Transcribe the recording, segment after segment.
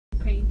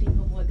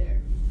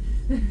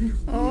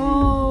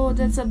Oh,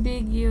 that's a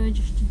big,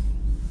 huge.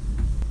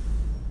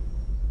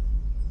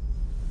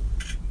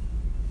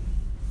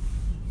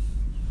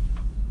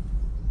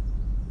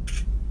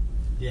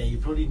 Yeah, you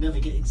probably never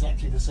get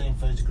exactly the same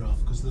photograph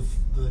because the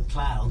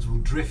clouds will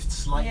drift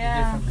slightly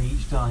differently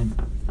each time.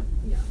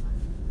 Yeah.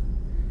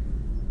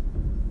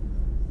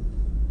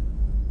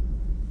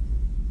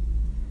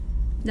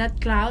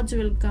 That clouds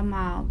will come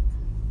out.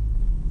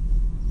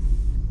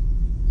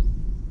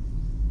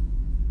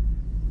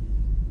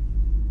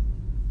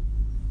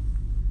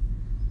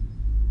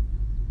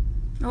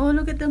 Oh,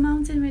 look at the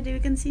mountain, maybe we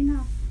can see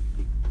now.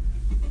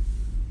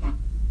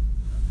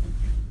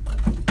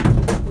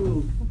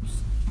 Ooh.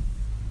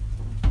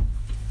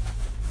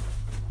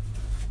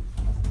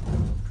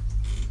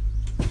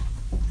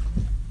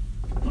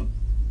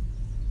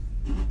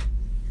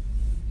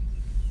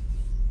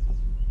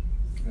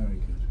 Very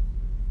good.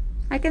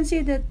 I can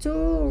see the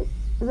two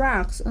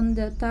rocks on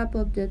the top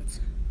of that.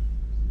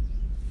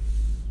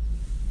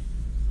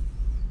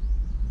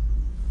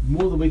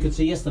 More than we could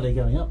see yesterday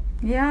going up.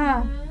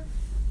 Yeah.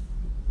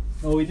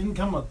 Oh, we didn't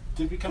come up.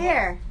 Did we come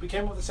Here. up? We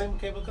came up with the same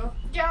cable car?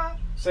 Yeah.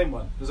 Same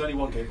one. There's only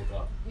one cable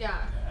car. Yeah.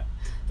 Yeah.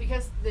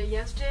 Because the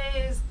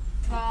yesterday is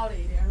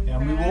cloudy. And Yeah,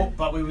 and we walked,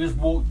 but we just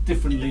walked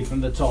differently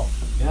from the top.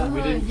 Yeah,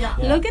 we didn't. Yeah.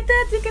 Look at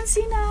that, you can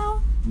see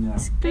now. Yeah.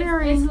 It's It's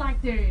clearing.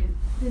 like the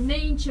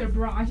nature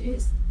brush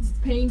is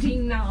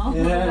painting now.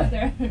 Yeah. Over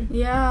there.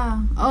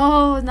 Yeah.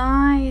 Oh,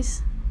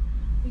 nice.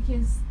 You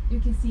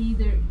can see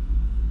the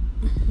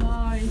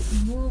cloud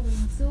is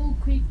moving so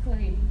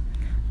quickly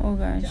Oh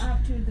gosh,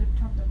 up to the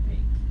top of the peak.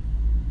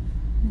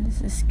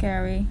 this is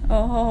scary.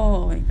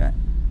 Oh my god.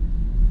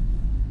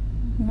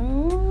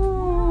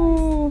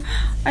 Oh,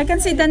 I can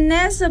see the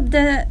nest of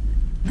the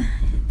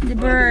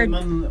bird.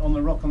 On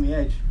the rock on the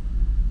edge.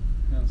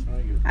 That's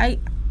very good.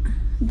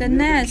 The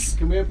nest.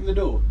 Can we open the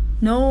door?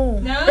 No.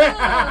 No.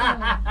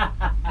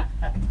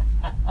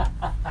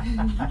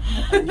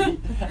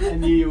 I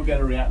knew you were going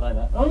to react like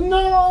that. Oh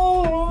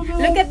no!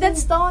 Look at that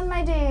stone,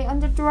 my dear, on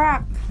the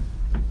rock.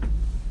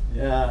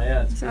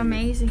 Yeah. It's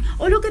amazing.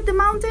 Oh, look at the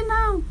mountain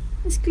now.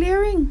 It's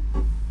clearing.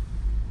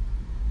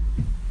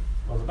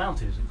 Well, the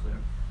mountain isn't clear.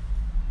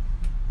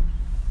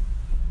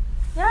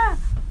 Yeah,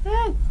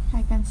 look.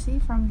 I can see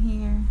from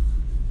here.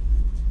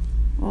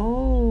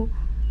 Oh,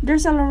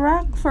 there's a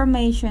rock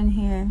formation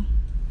here.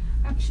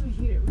 Actually,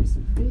 here was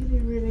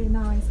really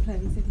nice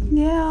place.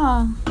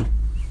 Yeah.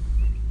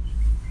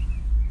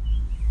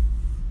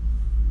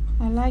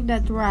 I like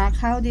that rock.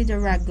 How did the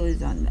rock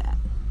goes on that?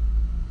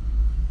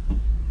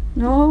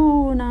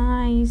 Oh,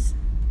 nice.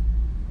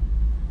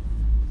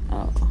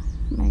 Oh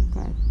my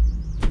god.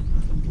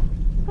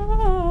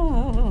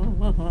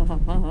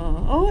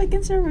 Oh, I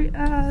can see.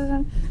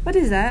 What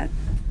is that?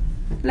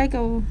 Like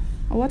a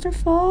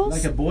waterfall?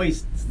 Like a buoy.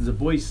 There's a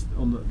buoy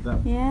on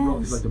that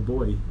rock. Is Yes. like a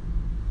buoy.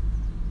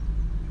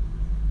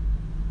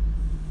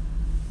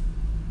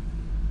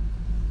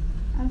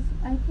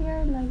 I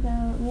hear like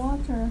a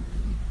water.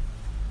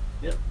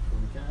 Yep.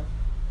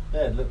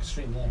 There, look,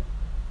 stream there.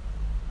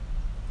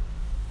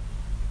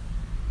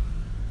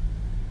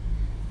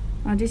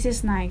 Oh, this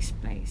is nice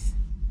place.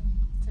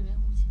 这边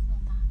雾气这么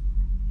大。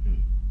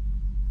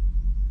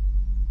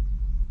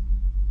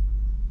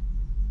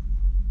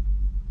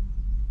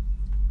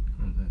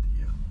在底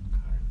下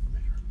看着没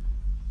事儿，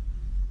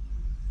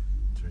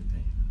最近。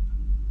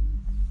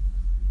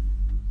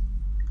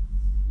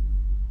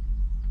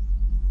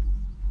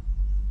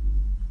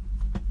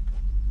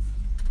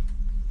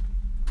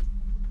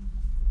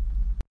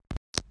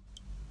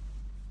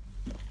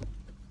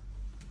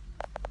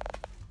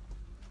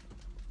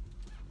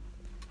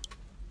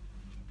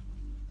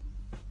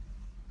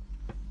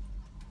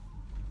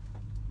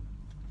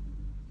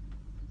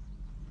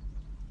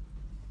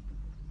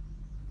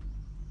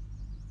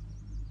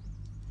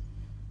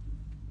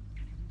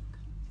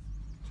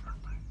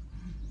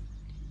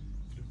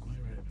You look quite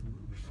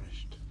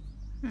refreshed.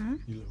 Hmm?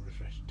 You look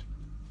refreshed.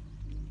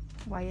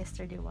 Why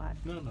yesterday what?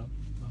 No, not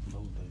the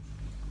whole day.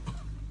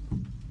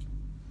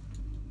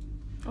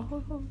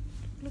 Oh,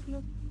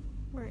 look.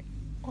 We're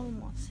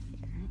almost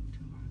here.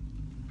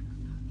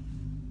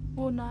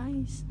 Oh,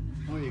 nice.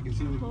 Oh, you can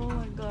see the. Oh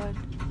my god.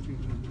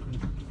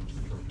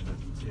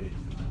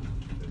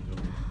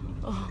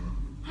 Oh,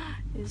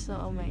 it's so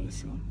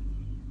amazing.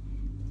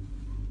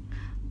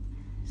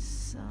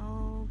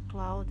 So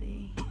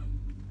cloudy.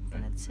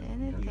 Cannot see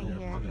anything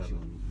here.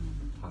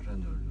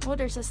 Oh,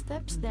 there's a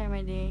steps there,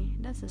 my dear.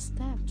 That's the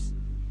steps.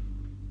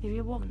 If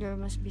you walk there, it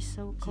must be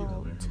so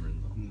cold.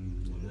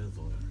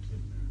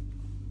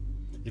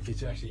 If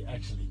it's actually,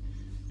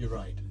 you're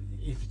right.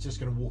 If it's just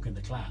going to walk in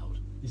the cloud,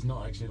 it's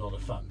not actually a lot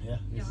of fun. Yeah,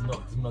 it's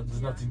not.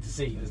 There's nothing to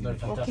see. There's no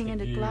fantastic Walking in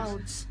the views.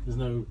 clouds. There's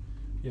no,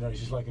 it's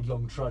just like a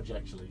long trudge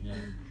actually. Yeah.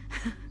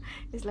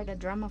 It's like a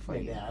drama for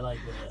you. Yeah, I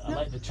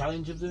like the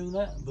challenge of doing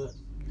that, but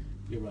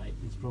you're right.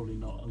 It's probably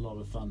not a lot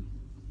of fun.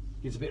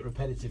 It's a bit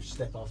repetitive,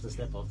 step after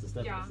step after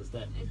step after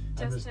step.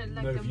 It's And just there's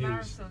like no a views.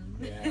 marathon.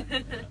 Yeah.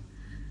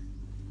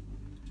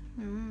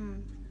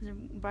 It's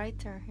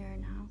brighter here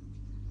now.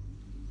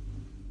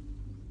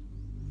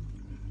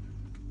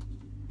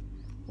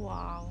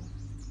 Wow,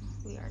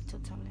 we are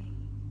totally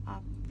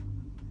up.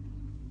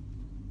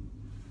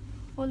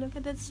 Oh, look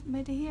at that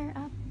mighty here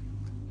up.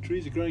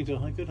 Trees are growing to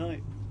a good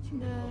height.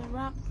 The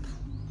rock,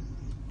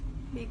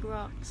 big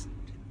rocks.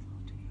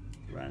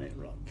 Granite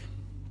rock.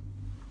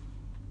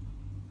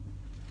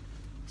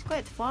 It's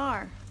quite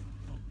far.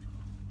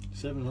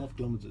 7.5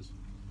 kilometers.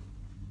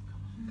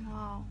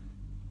 Wow.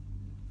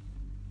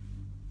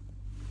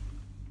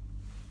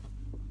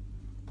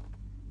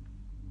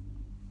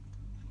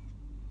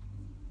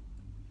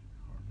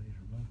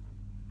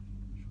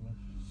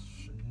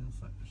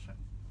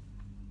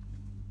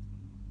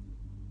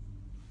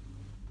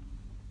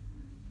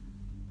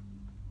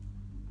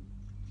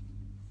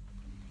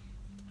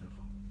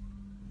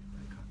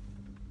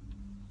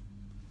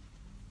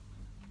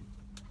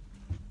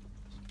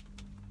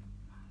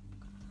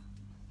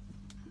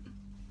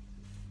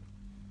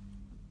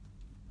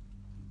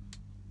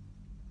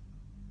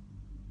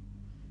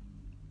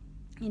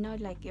 You know,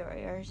 like your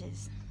ears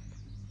is.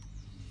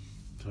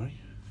 Sorry?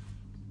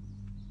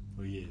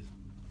 Oh, yes.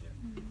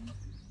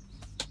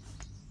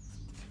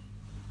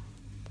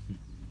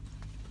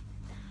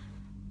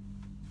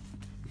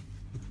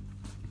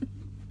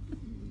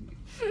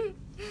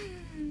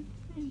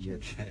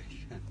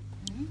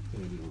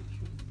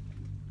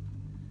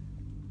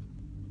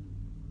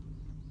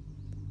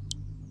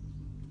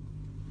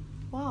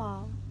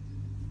 Wow,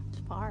 it's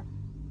far.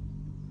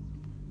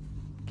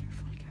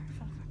 Careful.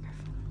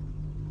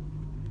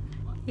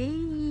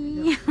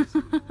 Hey.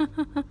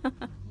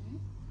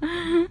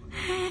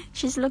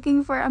 She's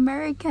looking for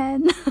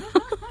American.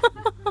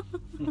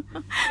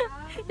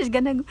 She's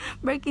gonna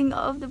breaking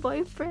off the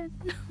boyfriend.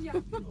 Yeah.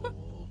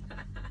 Oh.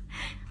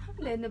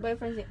 Then the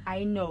boyfriend say,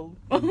 I know.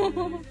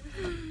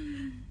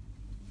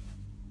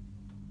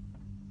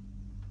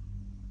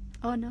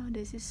 Oh no,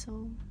 this is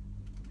so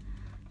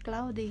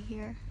cloudy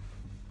here.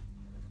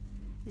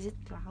 Is it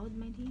cloud,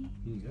 maybe?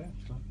 Yeah,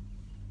 it's fine.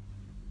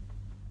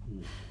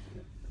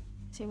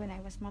 See, when I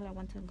was small, I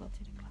want to go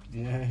to the cloud.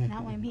 Yeah.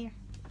 Now I'm here.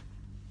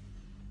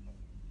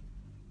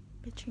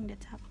 Picturing the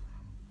top.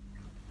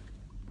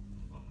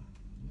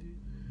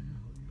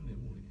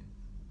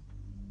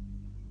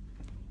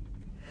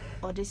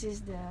 Oh, this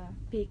is the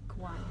peak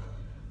one.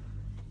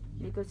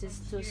 Because it's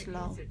too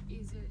slow.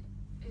 Is it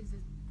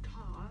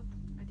top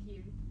at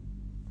here?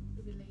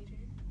 A bit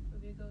later,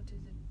 we will go to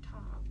the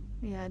top.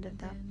 Yeah, the And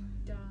top. then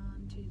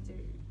down to the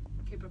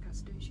cable car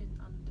station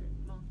on the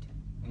mountain.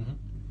 Mm-hmm.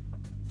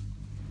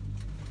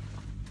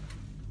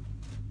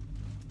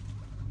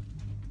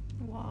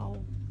 Wow.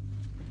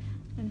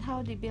 And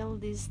how they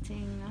build this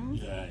thing, huh?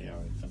 Yeah,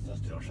 it's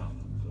fantastic. It'll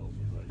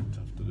be very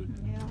tough to do.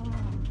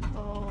 Yeah.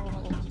 Oh.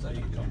 It's a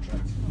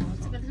contract.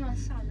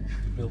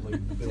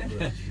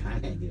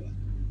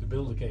 To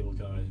build a cable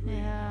car is really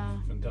Yeah.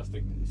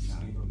 fantastic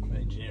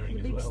engineering The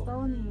as big well.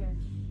 stone here.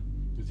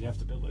 Because you have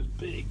to build those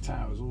big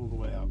towers all the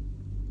way up.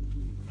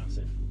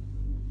 Massive.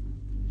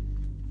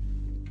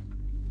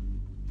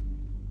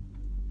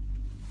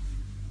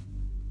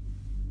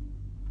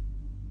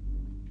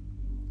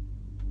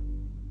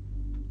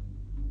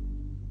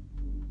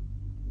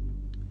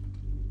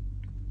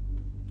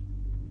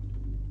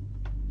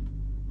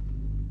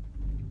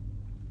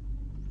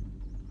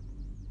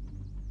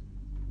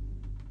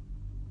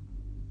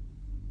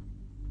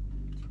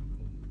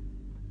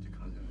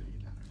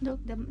 Look,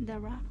 the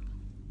rock.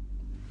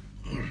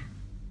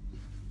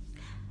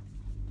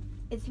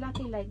 It's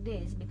lucky like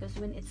this because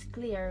when it's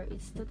clear,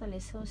 it's totally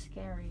so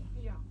scary.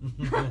 Yeah.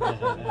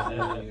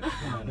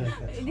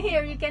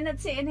 Here, you cannot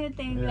see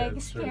anything Yeah, like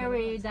it's true.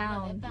 scary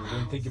down. You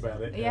don't think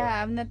about it.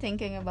 Yeah, I'm not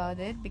thinking about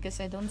it because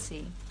I don't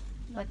see.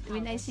 But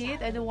when I see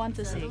it, I don't want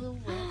to see.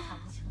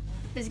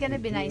 It's gonna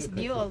be nice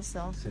view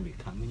also.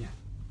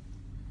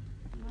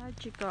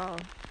 Magical.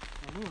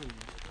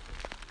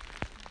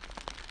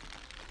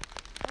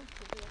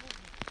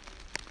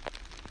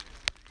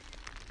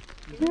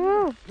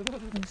 Woo!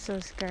 I'm so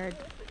scared.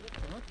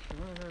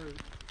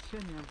 千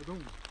年不动。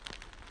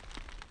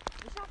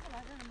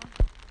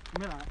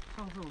没来，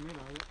上次我没来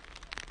过。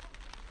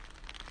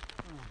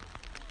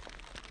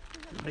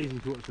 Amazing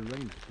to watch the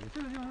rain actually.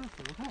 这个地方是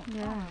手套。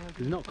 Yeah.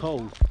 It's not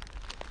cold.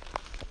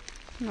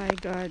 My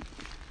God.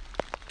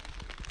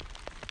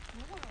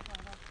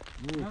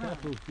 Oh,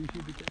 careful. You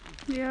should be careful.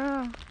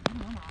 Yeah.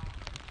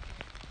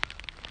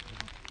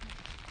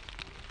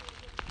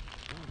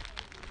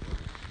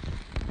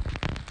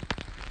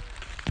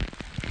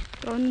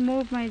 Don't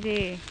move, my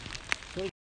dear.